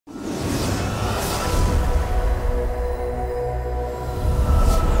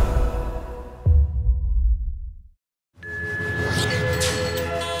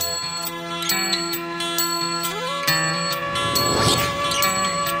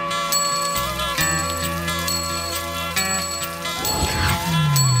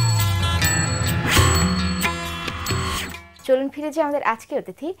চলুন ফিরে যাই আমাদের আজকের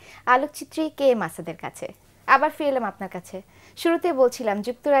অতিথি আলোকচিত্রী কে এম আসাদের কাছে। আবার ফিরে এলাম আপনার কাছে। শুরুতে বলছিলাম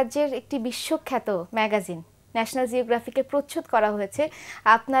যুক্তরাজ্যের একটি বিশ্বখ্যাত ম্যাগাজিন ন্যাশনাল জিওগ্রাফিকে প্রচ্ছদ করা হয়েছে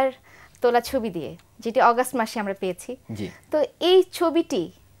আপনার তোলা ছবি দিয়ে, যেটি অগাস্ট মাসে আমরা পেয়েছি। তো এই ছবিটি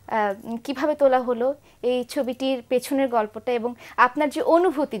কিভাবে তোলা হলো, এই ছবিটির পেছনের গল্পটা এবং আপনার যে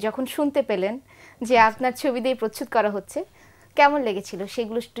অনুভূতি যখন শুনতে পেলেন যে আপনার ছবি দিয়ে প্রচ্ছদ করা হচ্ছে, কেমন লেগেছিল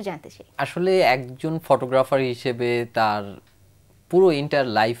সেগুলো একটু জানতে চাই। আসলে একজন ফটোগ্রাফার হিসেবে তার পুরো ইন্টার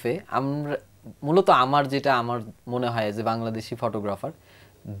লাইফে আমরা মূলত আমার যেটা আমার মনে হয় যে বাংলাদেশি ফটোগ্রাফার,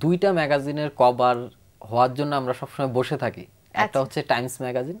 দুইটা ম্যাগাজিনের কভার হওয়ার জন্য আমরা সবসময় বসে থাকি। একটা হচ্ছে টাইমস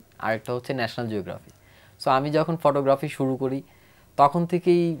ম্যাগাজিন আর একটা হচ্ছে ন্যাশনাল জিওগ্রাফি। সো আমি যখন ফটোগ্রাফি শুরু করি তখন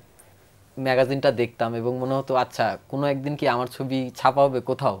থেকেই ম্যাগাজিনটা দেখতাম এবং মনে হতো আচ্ছা কোনো একদিন কি আমার ছবি ছাপা হবে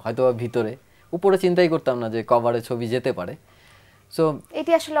কোথাও, হয়তো ভিতরে, উপরে চিন্তাই করতাম না যে কভারে ছবি যেতে পারে। সো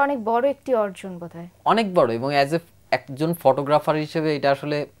এটি আসলে অনেক বড় একটি অর্জন বোধহয়, অনেক বড়, এবং অ্যাজ এ একজন ফটোগ্রাফার হিসেবে এটা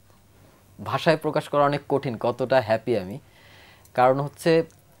আসলে ভাষায় প্রকাশ করা অনেক কঠিন কতটা হ্যাপি আমি। কারণ হচ্ছে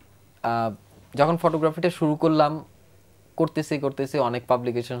যখন ফটোগ্রাফিটা শুরু করলাম করতেছি অনেক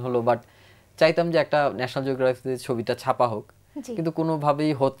পাবলিকেশন হলো, বাট চাইতাম যে একটা ন্যাশনাল জিওগ্রাফিতে ছবিটা ছাপা হোক, কিন্তু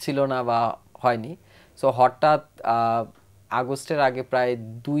কোনোভাবেই হচ্ছিল না বা হয়নি। সো হঠাৎ আগস্টের আগে প্রায়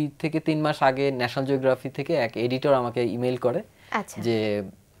 2 থেকে 3 মাস আগে ন্যাশনাল জিওগ্রাফি থেকে এক এডিটর আমাকে ইমেল করে যে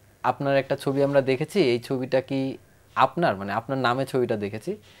আপনার একটা ছবি আমরা দেখেছি, এই ছবিটা কি আপনার, মানে আপনার নামে ছবিটা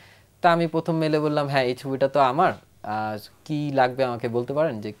দেখেছি। তা আমি প্রথম মেলে বললাম হ্যাঁ এই ছবিটা তো আমার, কি লাগবে আমাকে বলতে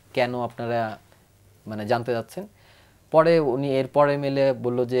পারেন, যে কেন আপনারা মানে জানতে যাচ্ছেন। পরে উনি এরপরে মেলে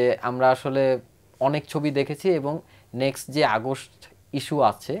বললো যে আমরা আসলে অনেক ছবি দেখেছি এবং নেক্সট যে আগস্ট ইস্যু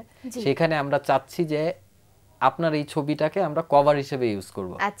আছে সেখানে আমরা চাচ্ছি যে আপনার এই ছবিটাকে আমরা কভার হিসেবে ইউজ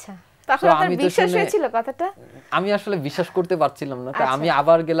করব। আচ্ছা, তখন আপনার বিশ্বাস হয়েছিল কথাটা? আমি আসলে বিশ্বাস করতে পারছিলাম না। তো আমি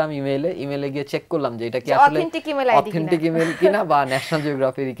আবার গেলাম ইমেলে গিয়ে চেক করলাম যে এটা কি আসলে অথেন্টিক ইমেল কিনা বা ন্যাশনাল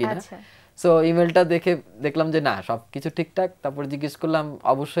জিওগ্রাফির কিনা। সো ইমেলটা দেখলাম যে না সবকিছু ঠিকঠাক। তারপর জিজ্ঞেস করলাম,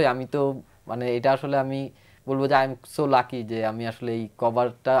 অবশ্যই আমি তো মানে এটা আসলে আমি বলবো যে আই এম সো লাকি যে আমি আসলে এই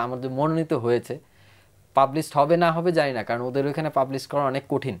কভারটা আমার যে মনোনীত হয়েছে। পাবলিশড হবে না হবে জানি না, কারণ ওদের ওখানে পাবলিশ করা অনেক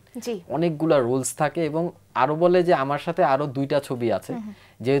কঠিন, অনেকগুলা রুলস থাকে। এবং আরো বলে যে আমার সাথে আরো 2টা ছবি আছে,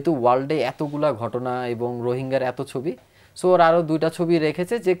 যেহেতু ওয়ার্ল্ডে এতগুলা ঘটনা এবং রোহিঙ্গার এত ছবি, সো ওর আরো 2টা ছবি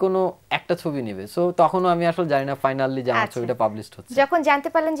রেখেছে, যে কোনো একটা ছবি নেবে। সো তখনও আমি আসলে জানি না ফাইনালি যে আমার ছবিটা পাবলিশড হচ্ছে। যখন জানতে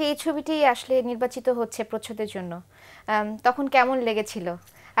পারলেন যে এই ছবিটি আসলে নির্বাচিত হচ্ছে প্রচ্ছদের জন্য, তখন কেমন লেগেছিল?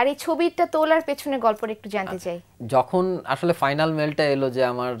 আর এই ছবিটা তোলার পেছনে গল্পটা একটু জানতে চাই। যখন আসলে ফাইনাল মেলটা এলো যে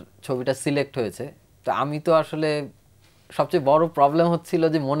আমার ছবিটা সিলেক্ট হয়েছে, তো আমি তো আসলে সবচেয়ে বড় প্রবলেম হচ্ছিল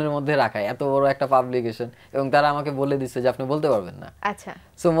যে মনের মধ্যে রাখা, এত বড় একটা পাবলিকেশন এবং তারা আমাকে বলে দিচ্ছে যে আপনি বলতে পারবেন না। আচ্ছা,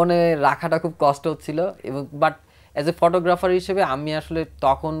 সো মনে রাখাটা খুব কষ্ট হচ্ছিল। এবং বাট অ্যাজ এ ফটোগ্রাফার হিসেবে আমি আসলে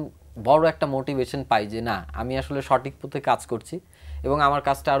তখন বড় একটা মোটিভেশন পাই যে না আমি আসলে সঠিক পথে কাজ করছি এবং আমার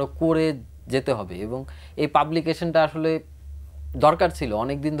কাজটা আরো করে যেতে হবে। এবং এই পাবলিকেশনটা আসলে দরকার ছিল,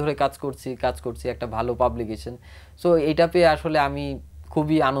 অনেক দিন ধরে কাজ করছি একটা ভালো পাবলিকেশন। সো এইটা পেয়ে আসলে আমি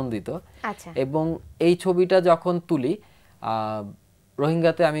খুবই আনন্দিত। এবং এই ছবিটা যখন তুলি,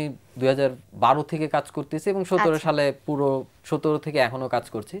 রোহিঙ্গাতে আমি 2012 থেকে কাজ করতেছি এবং 17 সালে পুরো 17 থেকে এখনো কাজ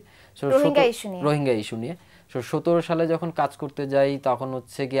করছি রোহিঙ্গা ইস্যু নিয়ে। 17 সালে যখন কাজ করতে যাই তখন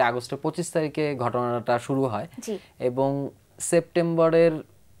হচ্ছে গিয়ে আগস্টের 25 তারিখে ঘটনাটা শুরু হয় এবং সেপ্টেম্বরের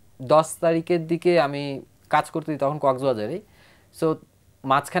 10 তারিখের দিকে আমি কাজ করতে তখন কক্সবাজারে। সো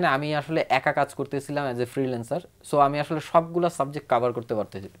মাঝখানে আমি আসলে একা কাজ করতেছিলাম অ্যাজ এ ফ্রিল্যান্সার। সো আমি আসলে সবগুলা সাবজেক্ট কভার করতে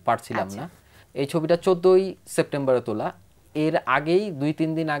পারছিলাম না। এই ছবিটা 14ই সেপ্টেম্বরে তোলা। এর আগেই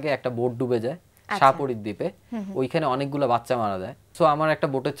 2-3 দিন আগে একটা বোট ডুবে যায় শাহপরীর দ্বীপে, ওইখানে অনেকগুলো বাচ্চা মারা যায়। সো আমার একটা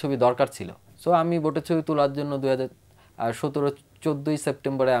বোটের ছবি দরকার ছিল। সো আমি বোটের ছবি তোলার জন্য 14ই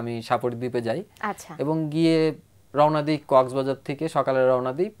সেপ্টেম্বরে আমি শাহপরীর দ্বীপে যাই এবং গিয়ে রওনা দিই কক্সবাজার থেকে, সকালে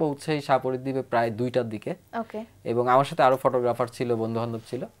রওনা দিই, পৌঁছেই শাহপরীর দ্বীপে প্রায় 2টার দিকে। এবং আমার সাথে আরো ফটোগ্রাফার ছিল, বন্ধু বান্ধব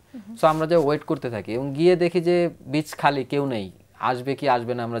ছিল। সো আমরা যে ওয়েট করতে থাকি এবং গিয়ে দেখি যে বিচ খালি, কেউ নেই, আসবে কি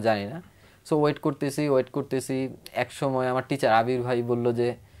আসবে না আমরা জানি না। সো ওয়েট করতেছি। এক সময় আমার টিচার আবির ভাই বলল যে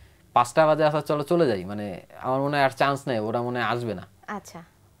 5টা বাজে আসা, চলো চলে যাই, মানে আমার মনে হয় আর চান্স নেই, ওরা মনে হয় আসবে না।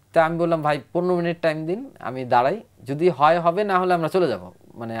 তা আমি বললাম ভাই 15 মিনিট টাইম দিন, আমি দাঁড়াই, যদি হয় হবে, না হলে আমরা চলে যাব,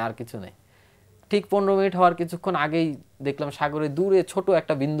 মানে আর কিছু নেই। ঠিক 15 মিনিট হওয়ার কিছুক্ষণ আগেই দেখলাম সাগরে দূরে ছোট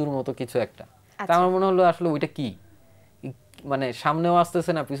একটা বিন্দুর মতো কিছু একটা। তা আমার মনে হলো আসলে ওইটা কি, মানে সামনেও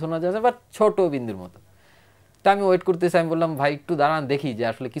আসতেছে না পিছনেও যাচ্ছে, বাট ছোট বিন্দুর মতো। তা আমি ওয়েট করতেছি, আমি বললাম ভাই একটু দাঁড়ান দেখি যে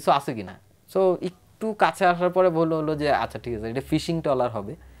আসলে কিছু আছে কিনা। সো একটু কাছে আসার পরে হলো যে আচ্ছা ঠিক আছে, এটা ফিশিং ট্রলার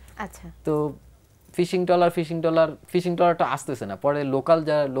হবে। তো ফিশিং ট্রলারটা আসতেছে না। পরে লোকাল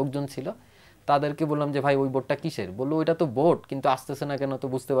যারা লোকজন ছিল তাদেরকে বললাম যে ভাই ওই বোটটা কিসের, বললো ওইটা তো বোট কিন্তু আসতেছে না কেন তো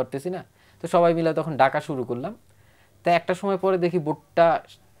বুঝতে পারতেছি না। তো সবাই মিলে তখন ডাকা শুরু করলাম। তাই একটা সময় পরে দেখি বোটটা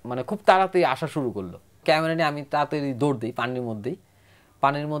মানে খুব তাড়াতাড়ি আসা শুরু করলো। ক্যামেরা নিয়ে আমি তাড়াতাড়ি দৌড় দিই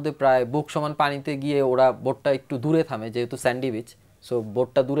পানির মধ্যে প্রায় বুক সমান পানিতে গিয়ে ওরা বোটটা একটু দূরে থামে, যেহেতু স্যান্ডি বিচ, সো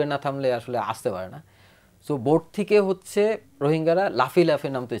বোটটা দূরে না থামলে আসলে আসতে পারে না। সো বোট থেকে হচ্ছে রোহিঙ্গারা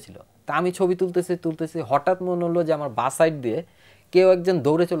লাফিয়ে নামতেছিল। তা আমি ছবি তুলতেছি, হঠাৎ মনে হলো যে আমার বাঁ সাইড দিয়ে কেউ একজন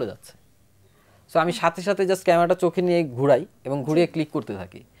দৌড়ে চলে যাচ্ছে। সো আমি সাথে সাথে জাস্ট ক্যামেরাটা চোখে নিয়ে ঘুরাই এবং ঘুরিয়ে ক্লিক করতে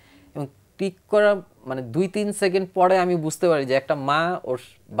থাকি, এবং ক্লিক করা মানে 2-3 সেকেন্ড পরে আমি বুঝতে পারি যে একটা মা ওর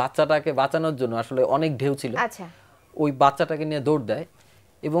বাচ্চাটাকে বাঁচানোর জন্য, আসলে অনেক ঢেউ ছিল, ওই বাচ্চাটাকে নিয়ে দৌড় দেয়।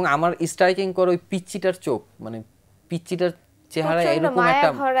 এবং আমার স্ট্রাইকিং করে ওই পিচ্চিটার চোখ, মানে পিচ্চিটার চেহারা এরকম একটা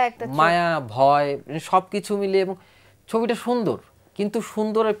মায়া ভয় সবকিছু মিলিয়ে, এবং ছবিটা সুন্দর, কিন্তু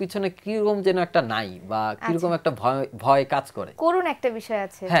সুন্দরের পিছনে কিরকম যেন একটা নাই বা কিরকম একটা ভয় কাজ করে, করুণ একটা বিষয়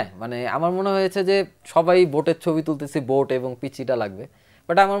আছে। হ্যাঁ, মানে আমার মনে হয়েছে যে সবাই বোটের ছবি তুলতেছে, বোট এবং পিচ্চিটা লাগবে,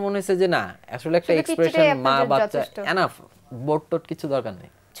 বাট আমার মনে হয়েছে যে না, আসলে একটা এক্সপ্রেশন মা বাচ্চা এনাফ, বোট টোট কিছু দরকার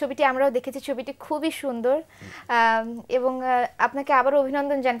নেই। ছবিটি আমরাও দেখেছি, ছবিটি খুবই সুন্দর, এবং আপনাকে আবারও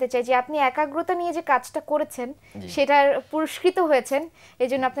অভিনন্দন জানতে চাই যে আপনি একাগ্রতা নিয়ে যে কাজটা করেছেন সেটার পুরস্কৃত হয়েছেন, এই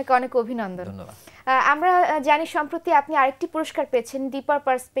জন্য আপনাকে অনেক অভিনন্দন। আমরা জানি সম্প্রতি আপনি আরেকটি পুরস্কার পেয়েছেন, ডিপার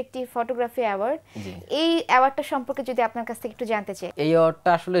পার্সপেক্টিভ ফটোগ্রাফি অ্যাওয়ার্ড। এই অ্যাওয়ার্ডটা সম্পর্কে যদি আপনার কাছ থেকে একটু জানতে চাই। এই অ্যাওয়ার্ডটা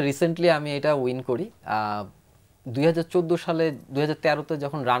আসলে রিসেন্টলি আমি এটা উইন করি 2014 সালে, 2013-তে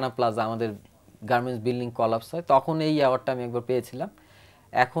যখন রানা প্লাজা আমাদের গার্মেন্টস বিল্ডিং কলাপস হয়, তখন এই অ্যাওয়ার্ডটা আমি একবার পেয়েছিলাম,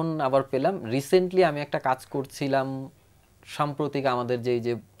 এখন আবার পেলাম। রিসেন্টলি আমি একটা কাজ করছিলাম সাম্প্রতিক, আমাদের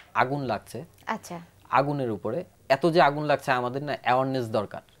যে আগুন লাগছে, আচ্ছা, আগুনের উপরে এত যে আগুন লাগছে, আমাদের না অ্যাওয়ারনেস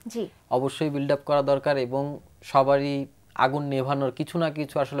দরকার, জি অবশ্যই বিল্ড আপ করা দরকার, এবং সবারই আগুন নেভানোর কিছু না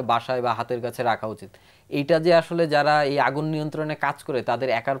কিছু আসলে বাসায় বা হাতের কাছে রাখা উচিত। এইটা যে আসলে যারা এই আগুন নিয়ন্ত্রণে কাজ করে তাদের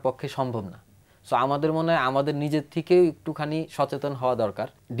একার পক্ষে সম্ভব না। সো আমাদের মনে হয় আমাদের নিজের থেকেও একটুখানি সচেতন হওয়া দরকার।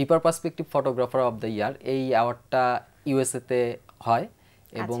 ডিপার perspective photographer of the year এই অ্যাওয়ার্ডটা ইউএসএতে হয়,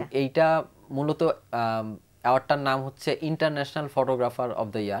 এবং এইটা মূলত অ্যাওয়ার্ডটার নাম হচ্ছে international photographer of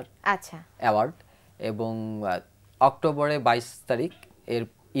the year award, এবং অক্টোবরে 22 তারিখ এর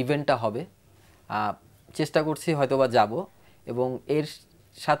ইভেন্টটা হবে। চেষ্টা করছি হয়তোবা যাব, এবং এর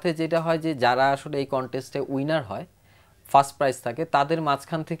সাথে যেটা হয় যে যারা আসলে এই কন্টেস্টে উইনার হয়, ফার্স্ট প্রাইজ থাকে, তাদের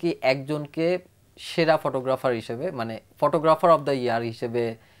মাঝখান থেকে একজনকে সেরা ফটোগ্রাফার হিসেবে, মানে ফটোগ্রাফার অফ দ্য ইয়ার হিসেবে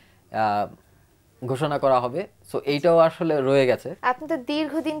ঘোষণা করা হবে। সো এইটাও আসলে রয়ে গেছে। আপনি তো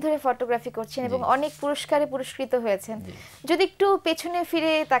দীর্ঘদিন ধরে ফটোগ্রাফি করছেন এবং অনেক পুরস্কারে পুরস্কৃত হয়েছেন। যদি একটু পেছনে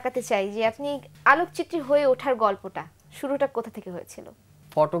ফিরে তাকাতে চাই যে আপনি আলোকচিত্রী হয়ে ওঠার গল্পটা, শুরুটা কোথা থেকে হয়েছিল?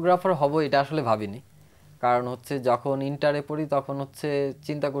 ফটোগ্রাফার হব এটা আসলে ভাবিনি, কারণ হচ্ছে যখন ইন্টারে পড়ি তখন হচ্ছে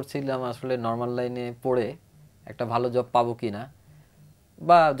চিন্তা করছিলাম আসলে নর্মাল লাইনে পড়ে একটা ভালো জব পাবো কিনা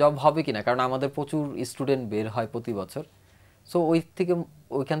বা জব হবে কিনা, কারণ আমাদের প্রচুর স্টুডেন্ট বের হয় প্রতি বছর। সো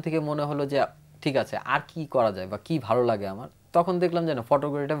ওইখান থেকে মনে হলো যে ঠিক আছে, আর কি করা যায় বা কি ভালো লাগে আমার। তখন দেখলাম যে না,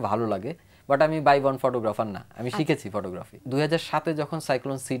 ফটোগ্রাফিটা ভালো লাগে, বাট আমি বাই ওয়ান ফটোগ্রাফার না, আমি শিখেছি ফটোগ্রাফি। 2007-এ যখন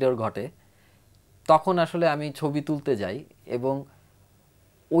সাইক্লোন সিডর ঘটে, তখন আসলে আমি ছবি তুলতে যাই, এবং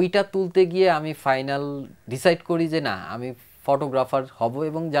ওইটা তুলতে গিয়ে আমি ফাইনাল ডিসাইড করি যে না, আমি ফটোগ্রাফার হব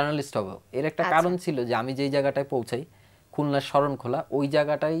এবং জার্নালিস্ট হব। এর একটা কারণ ছিল যে আমি যেই জায়গাটায় পৌঁছাই, খুলনার শরণখোলা, ওই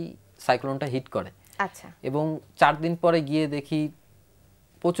জায়গাটাই সাইক্লোনটা হিট করে, এবং 4 দিন পরে গিয়ে দেখি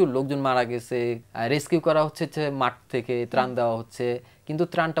প্রচুর লোকজন মারা গেছে, রেস্কিউ করা হচ্ছে মাঠ থেকে, ত্রাণ দেওয়া হচ্ছে, কিন্তু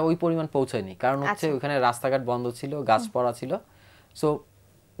ত্রাণটা ওই পরিমাণ পৌঁছায়নি, কারণ হচ্ছে ওইখানে রাস্তাঘাট বন্ধ ছিল, গাছ পড়া ছিল। সো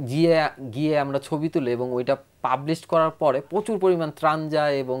গিয়ে আমরা ছবি তুলে এবং ওইটা পাবলিশ করার পরে প্রচুর পরিমাণ ত্রাণ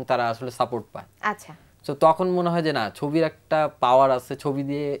যায় এবং তারা আসলে সাপোর্ট পায়। আচ্ছা, সো তখন মনে হয় যে না, ছবির একটা পাওয়ার আছে, ছবি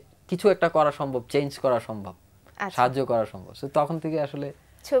দিয়ে কিছু একটা করা সম্ভব, চেঞ্জ করা সম্ভব, সাহায্য করা সম্ভব। সো তখন থেকে আসলে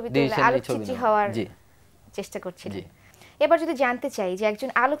ছবি তুলে আলোকচিত্রী হওয়ার চেষ্টা করছিলেন। এবার যদি জানতে চাই যে একজন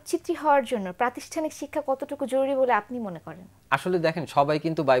আলোকচিত্রী হওয়ার জন্য প্রাতিষ্ঠানিক শিক্ষা কতটুকু জরুরি বলে আপনি মনে করেন? আসলে দেখেন, সবাই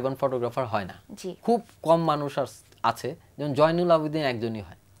কিন্তু বাই ওয়ান ফটোগ্রাফার হয় না, খুব কম মানুষ আছে, যেমন জয়নুল আবেদিন একজনই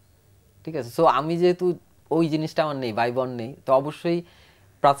হয়, ঠিক আছে। সো আমি যেহেতু ওই জিনিসটা আমার নেই, বাই ওয়ান নেই, তো অবশ্যই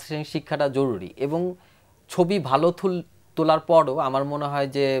প্রাতিষ্ঠানিক শিক্ষাটা জরুরি। এবং ছবি ভালো তোলার পরও আমার মনে হয়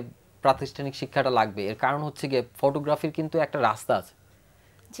যে প্রাতিষ্ঠানিক শিক্ষাটা লাগবে। এর কারণ হচ্ছে গিয়ে ফটোগ্রাফির কিন্তু একটা রাস্তা আছে।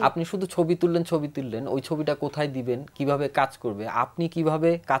 আপনি শুধু ছবি তুললেন, ওই ছবিটা কোথায় দিবেন, কিভাবে কাজ করবে, আপনি কিভাবে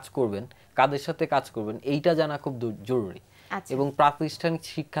কাজ করবেন, কাদের সাথে কাজ করবেন, এইটা জানা খুব জরুরি। এবং প্রাতিষ্ঠানিক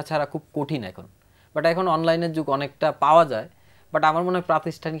শিক্ষা ছাড়া খুব কঠিন এখন, বাট এখন অনলাইনের যুগ, অনেকটা পাওয়া যায়, বাট আমার মনে হয়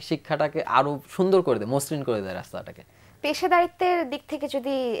প্রাতিষ্ঠানিক শিক্ষাটাকে আরো সুন্দর করে দেয়, মসৃণ করে দেয় রাস্তাটাকে। পেশাদারিত্বের দিক থেকে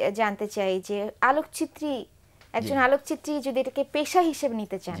যদি জানতে চাই যে একজন আলোকচিত্রী যদি এটাকে পেশা হিসেবে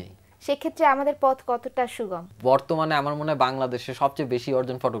নিতে চান, সেক্ষেত্রে আমাদের পথ কতটা সুগম? বর্তমানে আমার মনে হয় বাংলাদেশে সবচেয়ে বেশি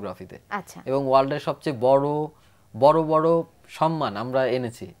অর্জন ফটোগ্রাফিতে, এবং ওয়ার্ল্ডের সবচেয়ে বড় সম্মান আমরা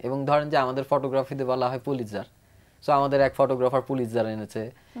এনেছি। এবং ধরেন যে আমাদের ফটোগ্রাফিতে বলা হয় পুলিৎজার, সো আমাদের এক ফটোগ্রাফার পুলিশ যারা এনেছে,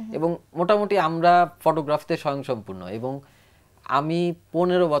 এবং মোটামুটি আমরা ফটোগ্রাফিতে স্বয়ংসম্পূর্ণ। এবং আমি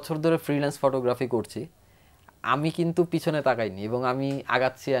 15 বছর ধরে ফ্রিল্যান্স ফটোগ্রাফি করছি, আমি কিন্তু পিছনে তাকাইনি এবং আমি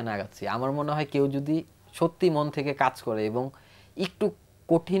আগাচ্ছি। আমার মনে হয় কেউ যদি সত্যি মন থেকে কাজ করে এবং একটু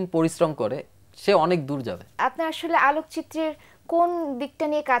কঠিন পরিশ্রম করে, সে অনেক দূর যাবে। আপনার আসলে আলোকচিত্রের কোন দিকটা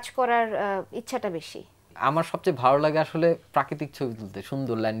নিয়ে কাজ করার ইচ্ছাটা বেশি? আমার সবচেয়ে ভালো লাগে আসলে প্রাকৃতিক ছবি তুলতে,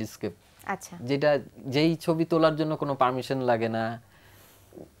 সুন্দর ল্যান্ডস্কেপ। আচ্ছা, যেই ছবি তোলার জন্য কোনো পারমিশন লাগে না,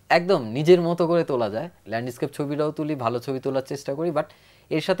 একদম নিজের মতো করে তোলা যায়। ল্যান্ডস্কেপ ছবিটাও তুলি, ভালো ছবি তোলার চেষ্টা করি, বাট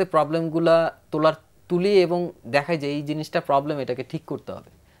এর সাথে প্রবলেমগুলা তুলি এবং দেখাই যে এই জিনিসটা প্রবলেম, এটাকে ঠিক করতে হবে।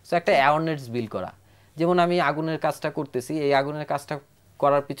 সো একটা অ্যাওয়ারনেস বিল্ড করা। যেমন আমি আগুনের কাজটা করতেছি, এই আগুনের কাজটা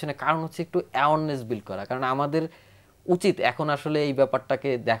করার পিছনে কারণ হচ্ছে একটু অ্যাওয়ারনেস বিল্ড করা। কারণ আমাদের উচিত এখন আসলে এই ব্যাপারটাকে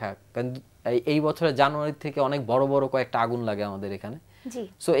দেখা, কারণ এই বছরের জানুয়ারি থেকে অনেক বড় বড় কয়েকটা আগুন লাগে আমাদের এখানে।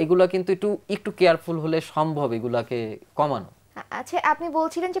 সো এগুলা কিন্তু একটু কেয়ারফুল হলে সম্ভব এগুলাকে কমানো। আচ্ছা, আপনি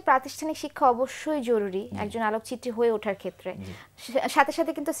বলছিলেন যে প্রাতিষ্ঠানিক শিক্ষা অবশ্যই জরুরি একজন আলোকচিত্রী হয়ে ওঠার ক্ষেত্রে, সাথে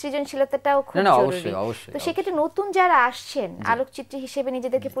সাথে কিন্তু সৃজনশীলতাটাও খুব জরুরি। তো সেক্ষেত্রে নতুন যারা আসছেন আলোকচিত্রী হিসেবে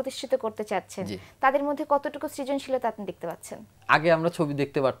নিজেদেরকে প্রতিষ্ঠিত করতে চাচ্ছেন, তাদের মধ্যে কতটুকু সৃজনশীলতা আপনি দেখতে পাচ্ছেন? আগে আমরা ছবি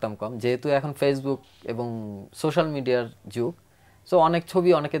দেখতে পারতাম কম, যেহেতু এখন ফেসবুক এবং সোশ্যাল মিডিয়ার যুগ। সো অনেক ছবি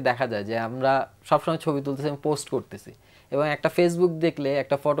অনেকে দেখা যায় যে আমরা সবসময় ছবি তুলতেছি এবং পোস্ট করতেছি, এবং একটা ফেসবুক দেখলে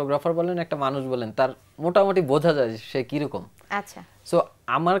একটা ফটোগ্রাফার বলেন, একটা মানুষ বলেন, তার মোটামুটি বোঝা যায় সে কিরকম। আচ্ছা, সো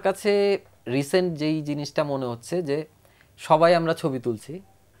আমার কাছে রিসেন্ট যেই জিনিসটা মনে হচ্ছে যে সবাই আমরা ছবি তুলছি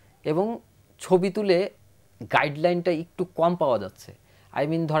এবং ছবি তুলে গাইডলাইনটা একটু কম পাওয়া যাচ্ছে। আই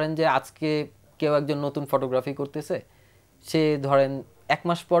মিন ধরেন যে আজকে কেউ একজন নতুন ফটোগ্রাফি করতেছে, সে ধরেন 1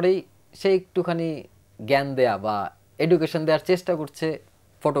 মাস পরেই সে একটুখানি জ্ঞান দেয়া বা এডুকেশন দেওয়ার চেষ্টা করছে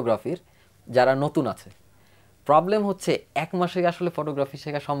ফটোগ্রাফির যারা নতুন আছে। প্রবলেম হচ্ছে 1 মাসে আসলে ফটোগ্রাফি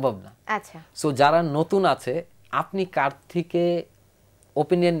শেখা সম্ভব না। আচ্ছা, সো যারা নতুন আছে, আপনি কার থেকে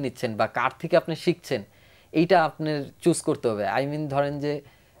ওপিনিয়ন নিচ্ছেন বা কার থেকে আপনি শিখছেন, এইটা আপনার চুজ করতে হবে। আই মিন ধরেন যে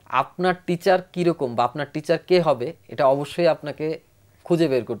আপনার টিচার কিরকম বা আপনার টিচার কে হবে, এটা অবশ্যই আপনাকে খুঁজে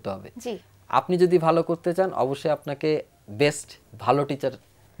বের করতে হবে। আপনি যদি ভালো করতে চান, অবশ্যই আপনাকে বেস্ট ভালো টিচার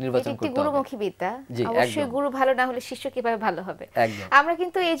নির্বাচন করতে হবে। গুরুমুখী বিদ্যা, অবশ্যই গুরু ভালো না হলে শিষ্য কিভাবে ভালো হবে? আমরা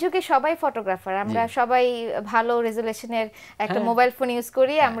কিন্তু এই যুগে সবাই ফটোগ্রাফার, আমরা সবাই ভালো রেজুলেশনের একটা মোবাইল ফোন ইউজ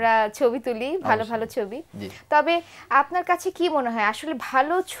করি, আমরা ছবি তুলি, ভালো ভালো ছবি। তবে আপনার কাছে কি মনে হয় আসলে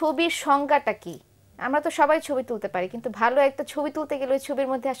ভালো ছবির সংজ্ঞাটা কি? আমরা তো সবাই ছবি তুলতে পারি, কিন্তু ভালো একটা ছবি তুলতে গেলে ওই ছবির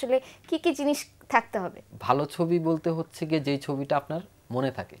মধ্যে আসলে কি কি জিনিস থাকতে হবে? ভালো ছবি বলতে হচ্ছে গিয়ে যেই ছবিটা আপনার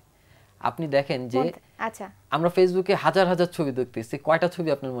মনে থাকে। আপনি দেখেন যে আচ্ছা, আমরা ফেসবুকে হাজার হাজার ছবি দেখতেছি, কয়টা ছবি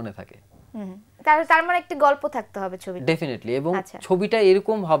আপনার মনে থাকে? তার মানে একটা গল্প থাকতে হবে ছবি, ডেফিনেটলি। এবং ছবিটা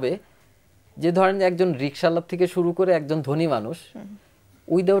এরকম হবে যে ধরেন একজন রিকশাওয়ালা থেকে শুরু করে একজন ধনী মানুষ,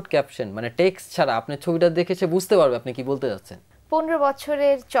 উইদাউট ক্যাপশন মানে টেক্সট ছাড়া আপনি ছবিটা দেখে সে বুঝতে পারবে আপনি কি বলতে যাচ্ছেন। 15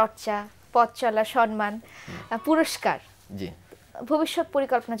 বছরের চর্চা, পথ চলা, সম্মান, পুরস্কার, জি, ভবিষ্যৎ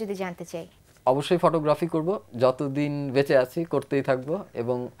পরিকল্পনা যদি জানতে চাই। অবশ্যই ফটোগ্রাফি করব, যতদিন বেঁচে আছি করতেই থাকবো।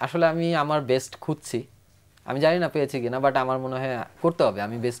 এবং আসলে আমি আমার বেস্ট খুঁজছি, আমি জানি না পেয়েছি কিনা, বাট আমার মনে হয় করতে হবে।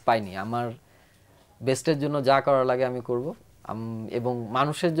 আমি বেস্ট পাইনি, আমার বেস্টের জন্য যা করা লাগে আমি করব এবং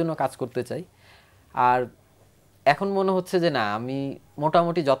মানুষের জন্য কাজ করতে চাই। আর এখন মনে হচ্ছে যে না, আমি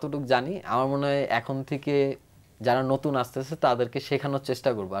মোটামুটি যতটুকু জানি, আমার মনে হয় এখন থেকে যারা নতুন আসতেছে তাদেরকে শেখানোর চেষ্টা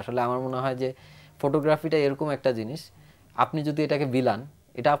করব। আসলে আমার মনে হয় যে ফটোগ্রাফিটা এরকম একটা জিনিস, আপনি যদি এটাকে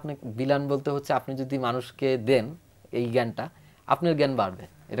এটা আপনি বিলান বলতে হচ্ছে আপনি যদি মানুষকে দেন এই জ্ঞানটা, আপনার জ্ঞান বাড়বে,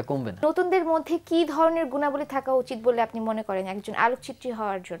 এটা কমবে না। নতুনদের মধ্যে কি ধরনের গুণাবলী থাকা উচিত বলে আপনি মনে করেন একজন আলোকচিত্রী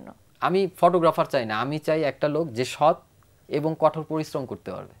হওয়ার জন্য? আমি ফটোগ্রাফার চাই না, আমি চাই একটা লোক যে সৎ এবং কঠোর পরিশ্রম করতে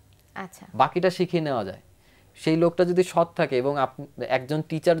পারবে। আচ্ছা, বাকিটা শিখিয়ে নেওয়া যায়। সেই লোকটা যদি সৎ থাকে এবং একজন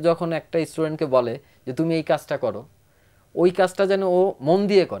টিচার যখন একটা স্টুডেন্টকে বলে যে তুমি এই কাজটা করো, ওই কাজটা যেন ও মন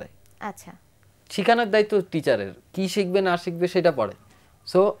দিয়ে করে। আচ্ছা, শিখানোর দায়িত্ব টিচারের, কি শিখবে না শিখবে সেটা পরে।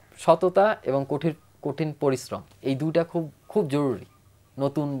 সো সততা এবং কঠিন পরিশ্রম, এই দুইটা খুব খুব জরুরি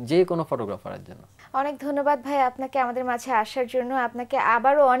নতুন যে কোনো ফটোগ্রাফারের জন্য। অনেক ধন্যবাদ ভাই আপনাকে আমাদের মাঝে আসার জন্য। আপনাকে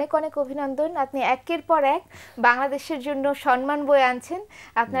আবারও অনেক অনেক অভিনন্দন। আপনি একের পর এক বাংলাদেশের জন্য সম্মান বয়ে আনছেন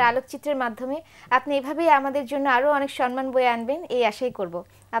আপনার আলোকচিত্রের মাধ্যমে। আপনি এভাবেই আমাদের জন্য আরও অনেক সম্মান বয়ে আনবেন, এই আশাই করব।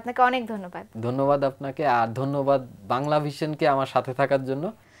 আপনাকে অনেক ধন্যবাদ। ধন্যবাদ আপনাকে, আর ধন্যবাদ বাংলা ভিশনকে আমার সাথে থাকার জন্য।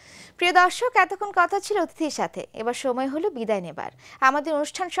 প্রিয় দর্শক, এতক্ষণ কথা ছিল অতিথির সাথে, এবার সময় হলো বিদায় নেবার। আমাদের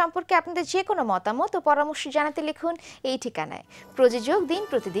অনুষ্ঠান সম্পর্কে আপনাদের যে কোনো মতামত ও পরামর্শ জানাতে লিখুন এই ঠিকানায়। প্রযোজক দিন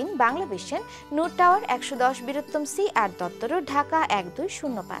প্রতিদিন, বাংলাভিশন, নূর tower, 110 Bir Uttom C, 8 Dutta road, Dhaka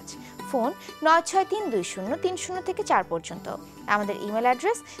 1205। Phone 96320303 থেকে 4 পর্যন্ত। আমাদের ইমেল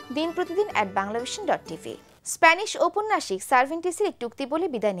অ্যাড্রেস dinprotidin@banglavision.tv। স্প্যানিশ ঔপন্যাসিক সার্ভেন্টিসের একটি উক্তি বলে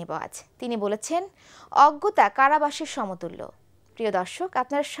বিদায় নেব আজ। তিনি বলেছেন, অজ্ঞতা কারাবাসের সমতুল্য। প্রিয় দর্শক,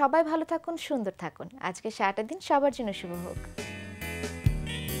 আপনারা সবাই ভালো থাকুন, সুন্দর থাকুন। আজকে সারাটা দিন সবার জন্য শুভ হোক।